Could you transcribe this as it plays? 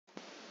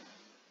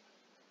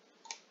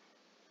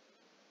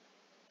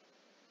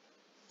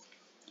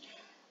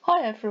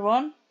Hi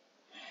everyone,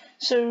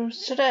 so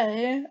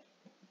today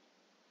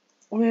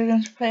we're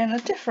going to be playing a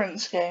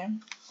different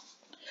game.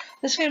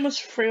 This game was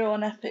free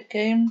on Epic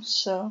Games,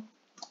 so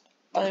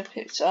I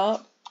picked it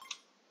up.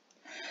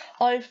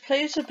 I've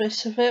played a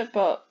bit of it,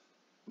 but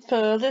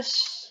for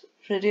this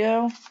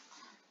video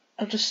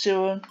I'll just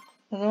do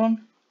another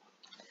one.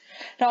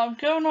 Now I'm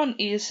going on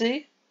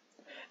easy,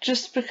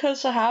 just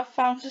because I have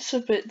found it a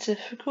bit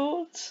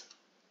difficult,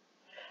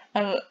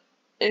 and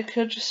it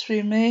could just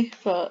be me,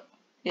 but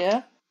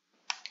yeah.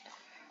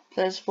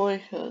 There's a boy,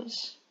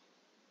 because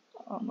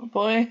I'm a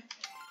boy.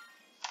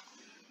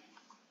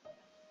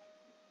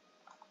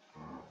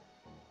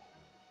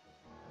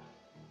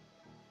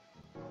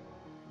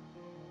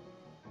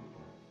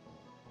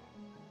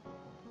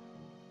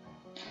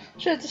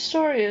 Sure, the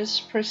story is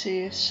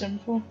pretty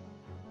simple.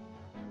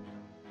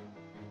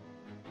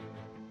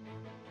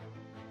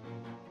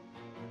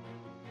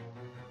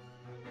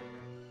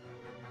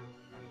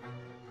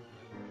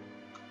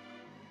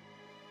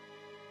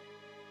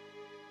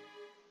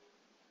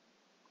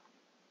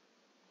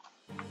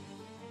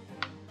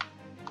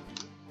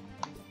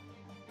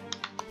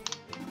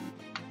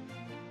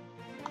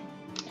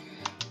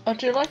 I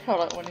do like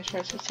how when he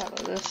tries to attack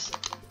like this,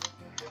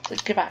 it's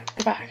like, get back,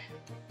 get back.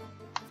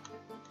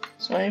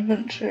 So my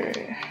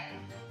inventory.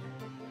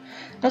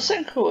 Now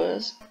something cool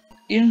is,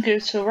 you can go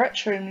to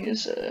retro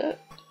music,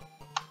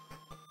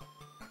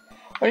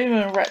 or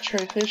even retro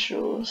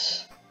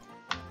visuals.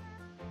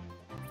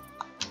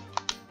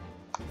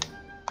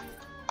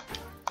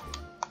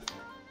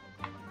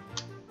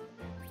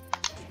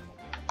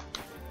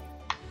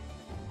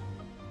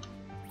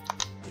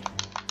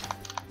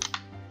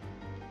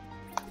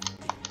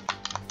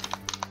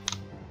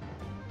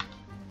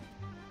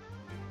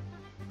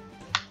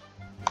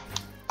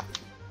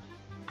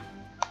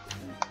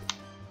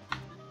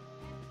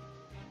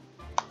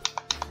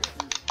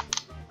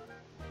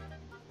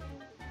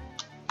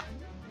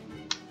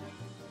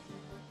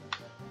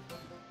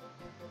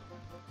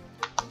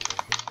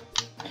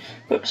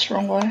 Oops,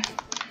 wrong way.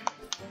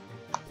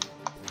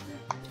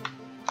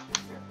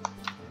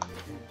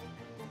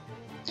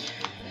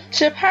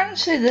 So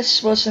apparently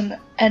this was an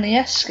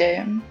NES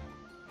game,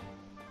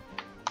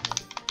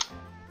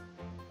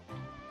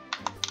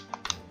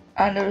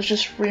 and it was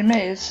just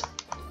remade.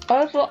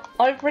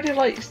 I really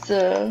liked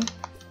the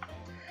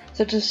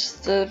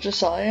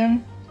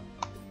design.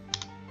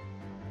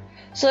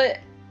 So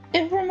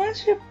it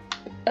reminds me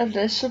a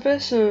little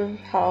bit of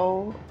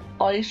how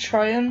I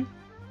try and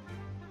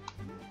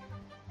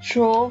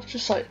draw,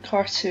 just like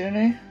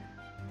cartoony.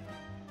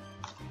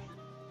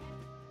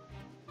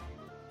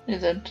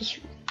 And then just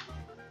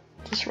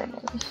run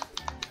like this.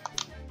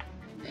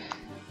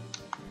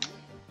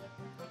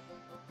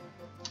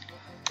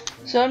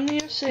 So I'm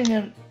using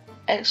an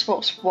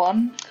Xbox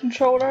One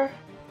controller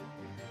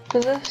for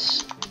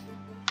this,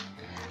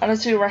 and I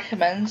do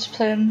recommend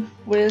playing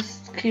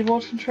with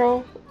keyboard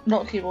control,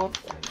 not keyboard,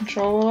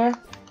 controller.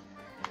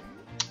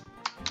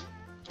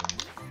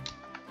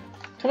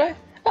 Can I?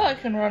 Oh, I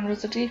can run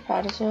with the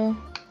D-pad as well.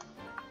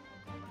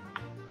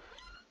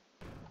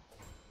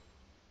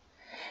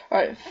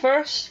 Alright,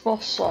 first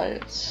boss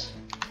fights.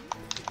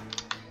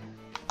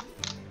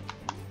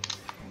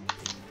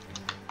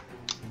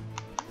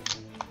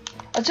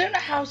 I don't know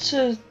how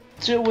to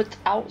do it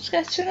without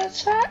getting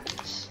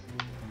attacked.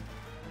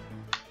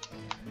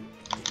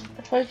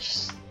 If I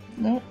just...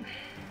 nope.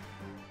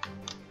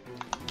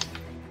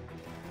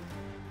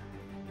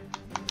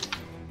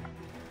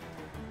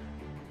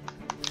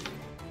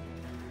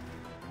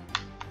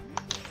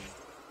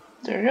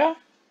 There we go.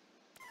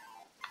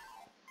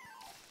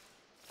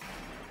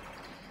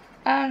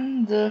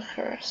 And the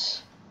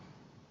curse.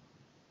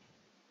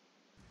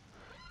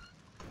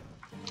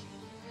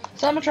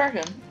 So I'm a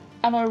dragon,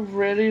 and I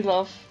really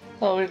love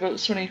how he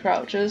looks when he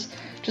crouches.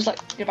 Just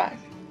like, get back.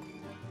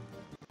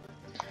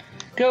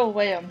 Go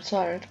away, I'm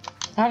tired.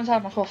 I haven't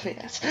had my coffee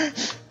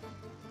yet.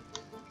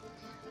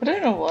 I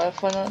don't know why I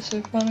find that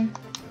so funny.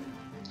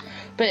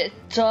 But it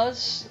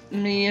does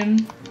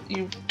mean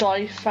you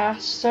die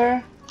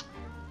faster,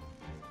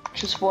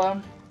 which is why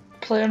I'm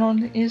playing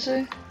on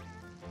easy.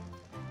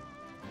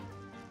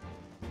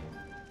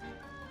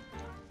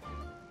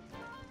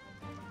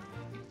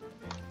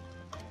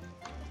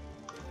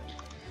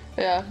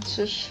 Yeah, it's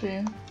just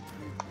between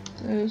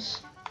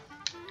those.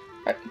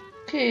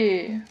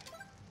 Okay.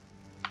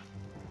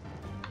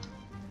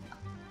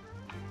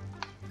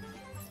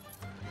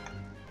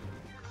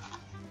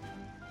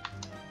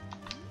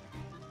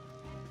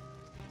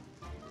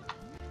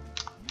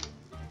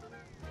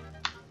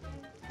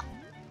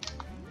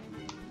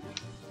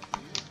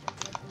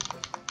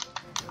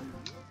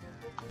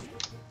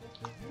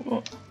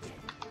 Oh,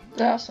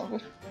 that's not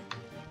good.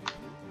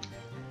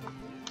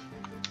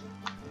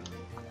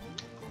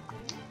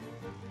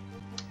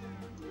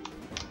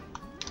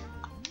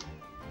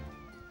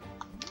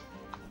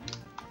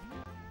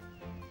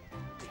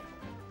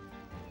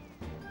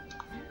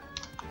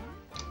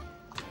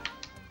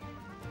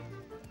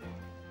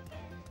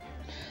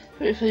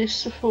 Wait for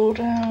these to fall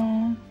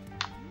down.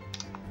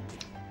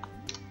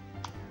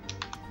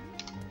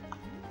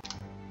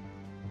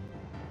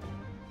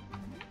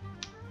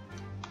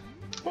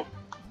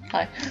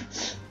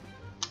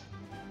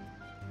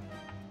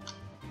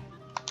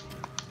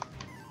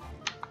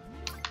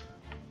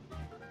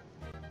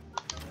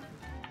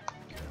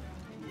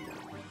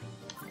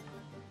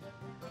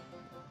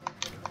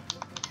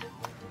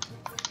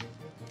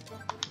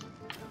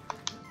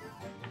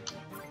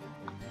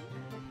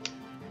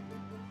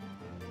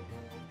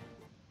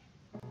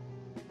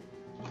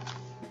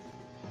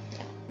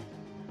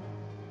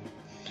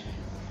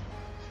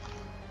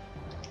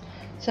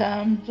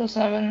 Damn,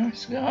 doesn't have anywhere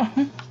to go.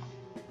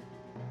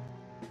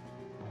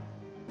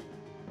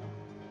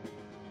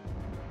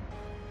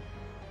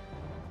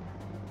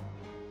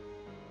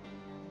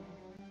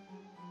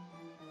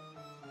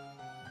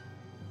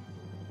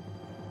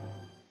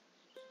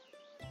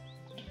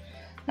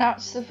 Now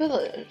it's the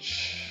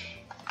village.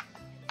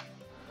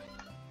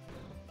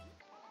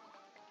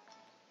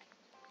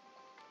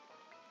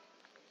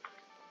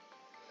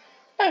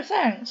 Oh,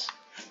 thanks.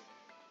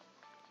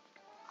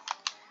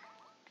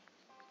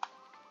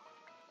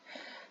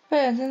 But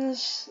yeah, then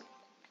there's...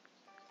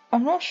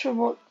 I'm not sure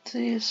what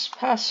these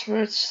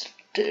passwords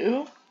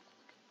do.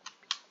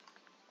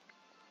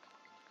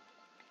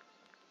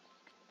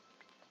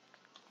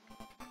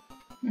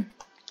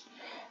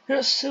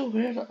 It's so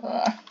weird like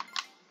that.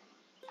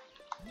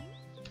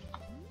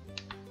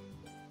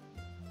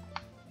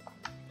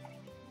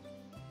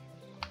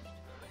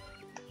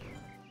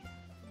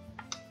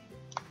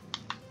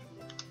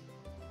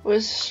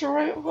 Was this the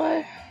right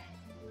way?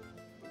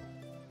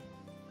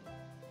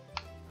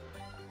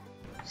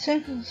 I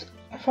think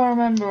if I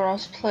remember when I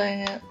was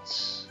playing it.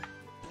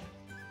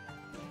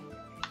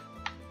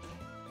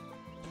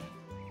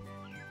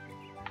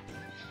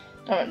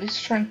 No, at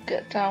least try and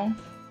get down.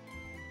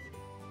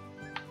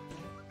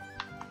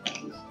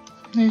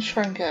 I need to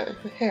try and get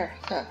over here.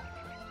 There.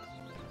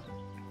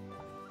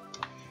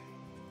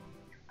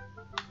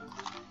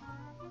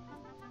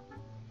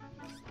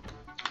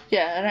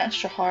 Yeah, an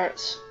extra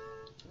heart,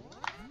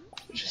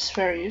 which is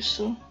very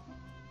useful.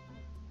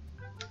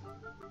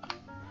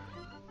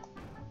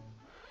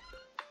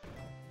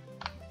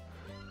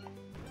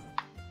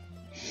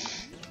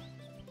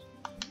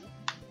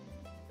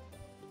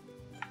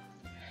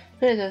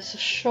 Hey, there's a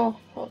shop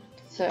up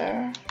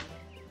there.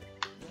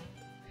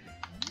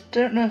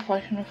 Don't know if I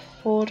can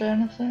afford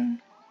anything.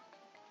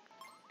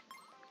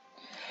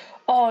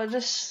 Oh,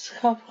 just a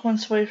couple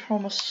coins away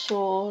from a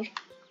sword.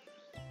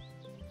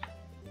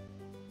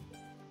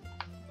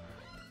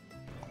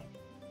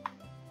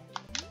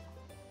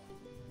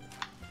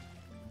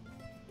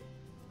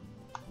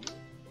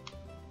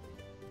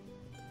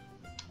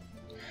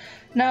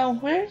 Now,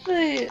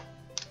 weirdly,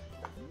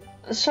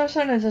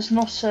 certainly there's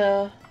not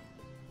a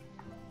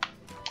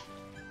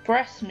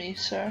breath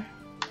meter,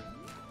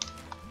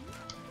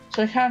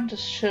 so I can't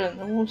just chill in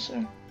the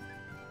water.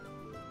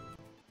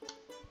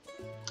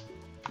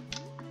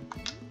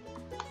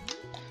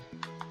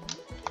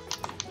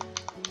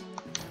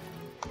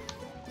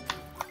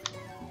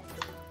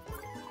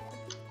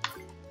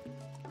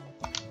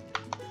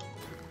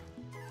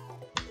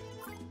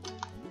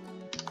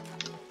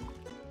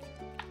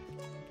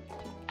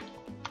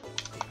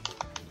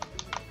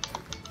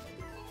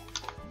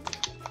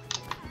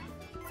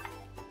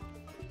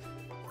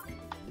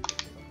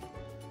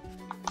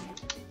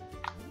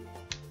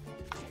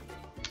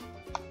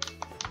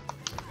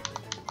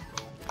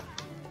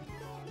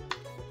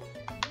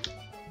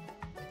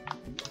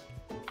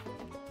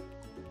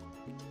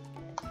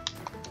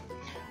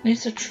 Need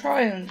to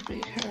try and be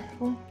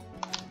careful.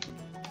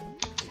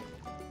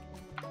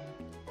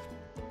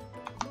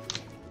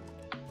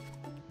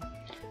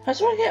 How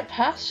do I get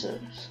past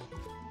this?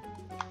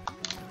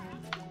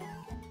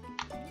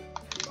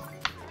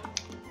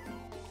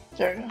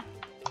 There we go.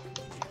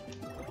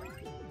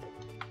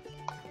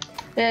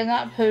 Yeah,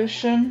 that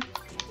potion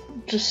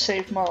just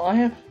saved my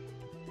life.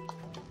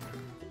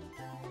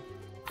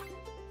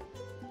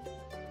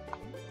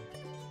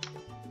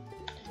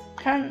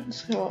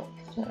 Can't go up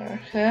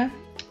there, okay.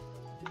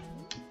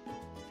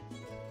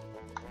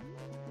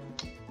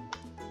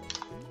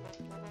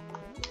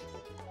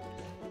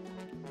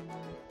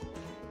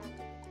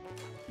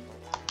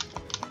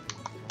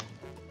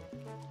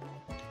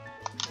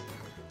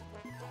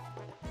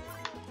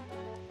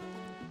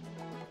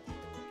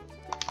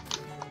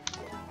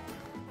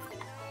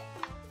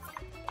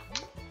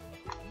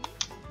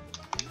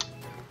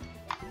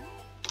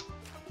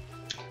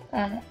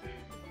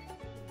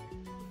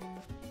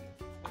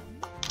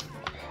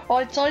 Oh,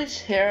 I died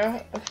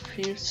here a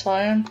few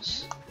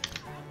times.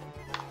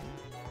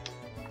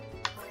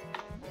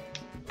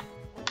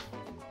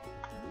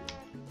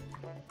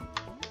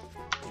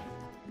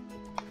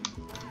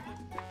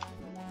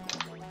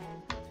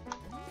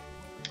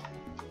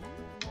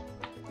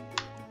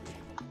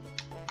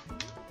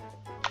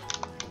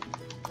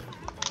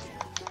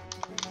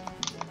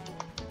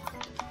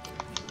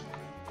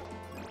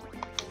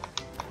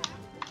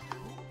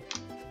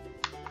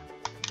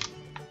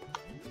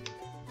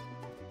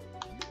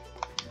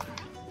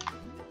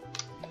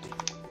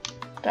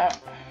 Down.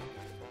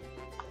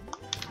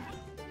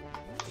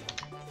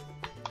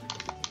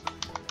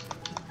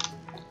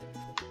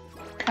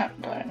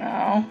 Can't die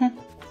now.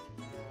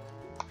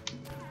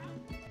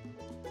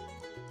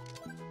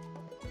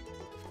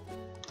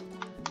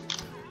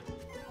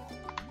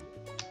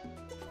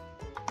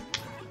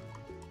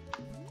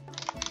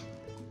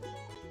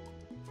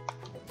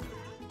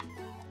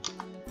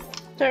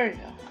 There you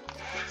go.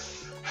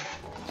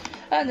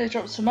 And they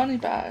dropped some money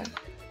bag.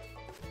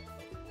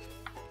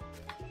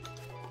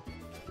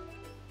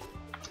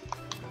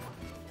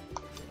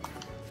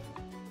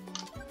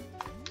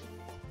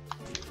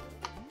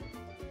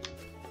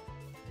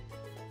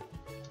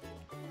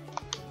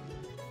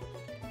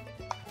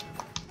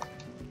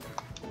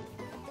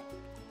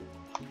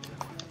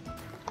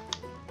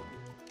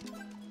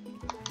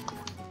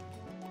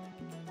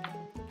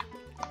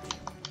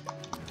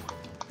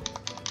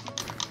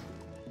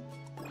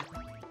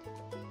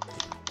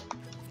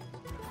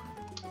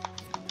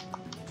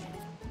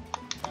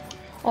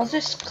 Oh,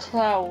 this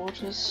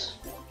cloud is...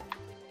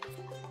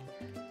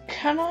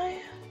 Can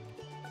I?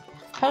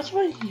 How do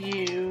I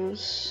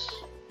use...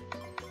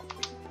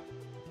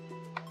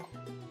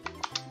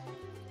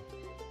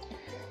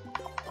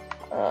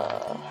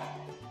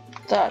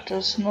 That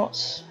does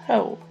not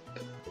help.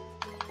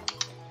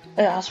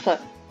 Yeah, that's fine.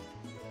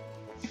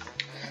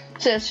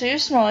 So to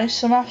use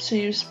mice, I'm gonna have to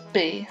use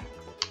B.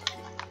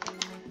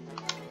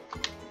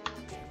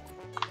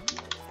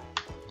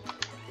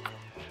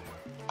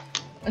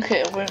 Okay,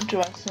 it won't do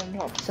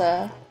anything up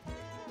there.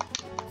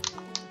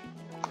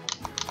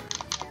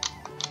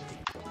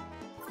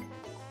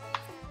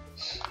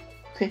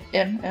 Okay,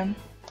 in.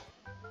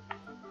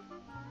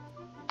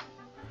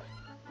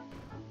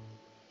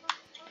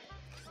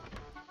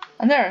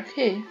 And there,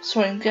 okay,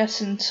 so I can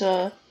get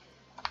into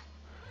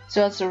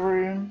the other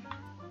room.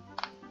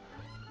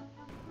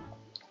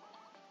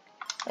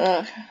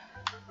 Okay,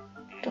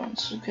 don't want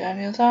to get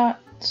any of that.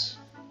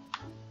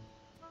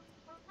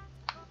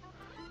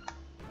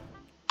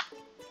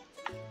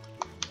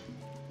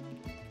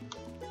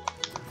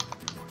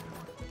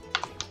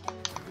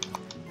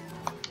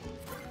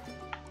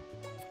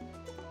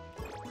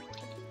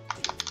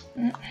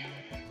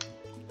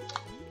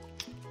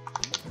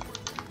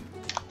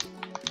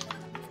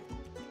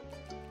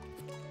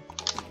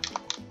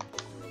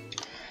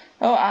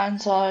 Oh,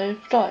 and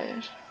I've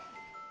died.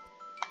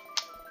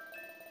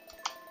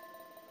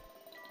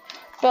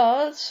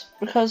 But,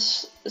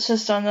 because this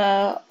is down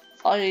there,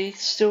 I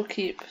still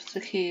keep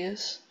the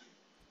keys.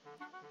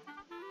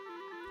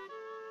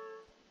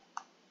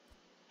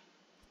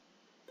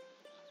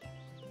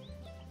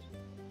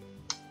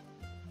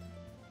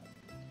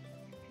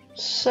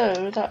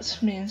 So, that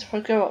means if I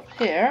go up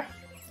here,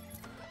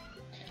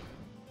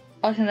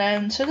 I can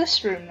enter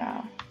this room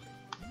now.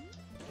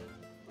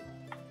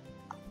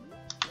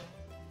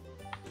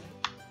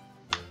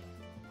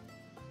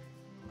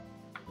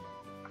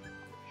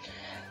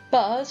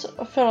 But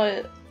I feel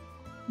like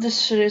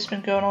this video's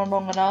been going on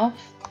long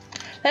enough.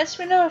 Let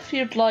me know if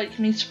you'd like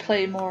me to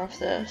play more of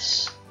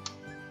this.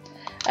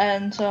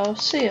 And I'll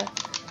see you.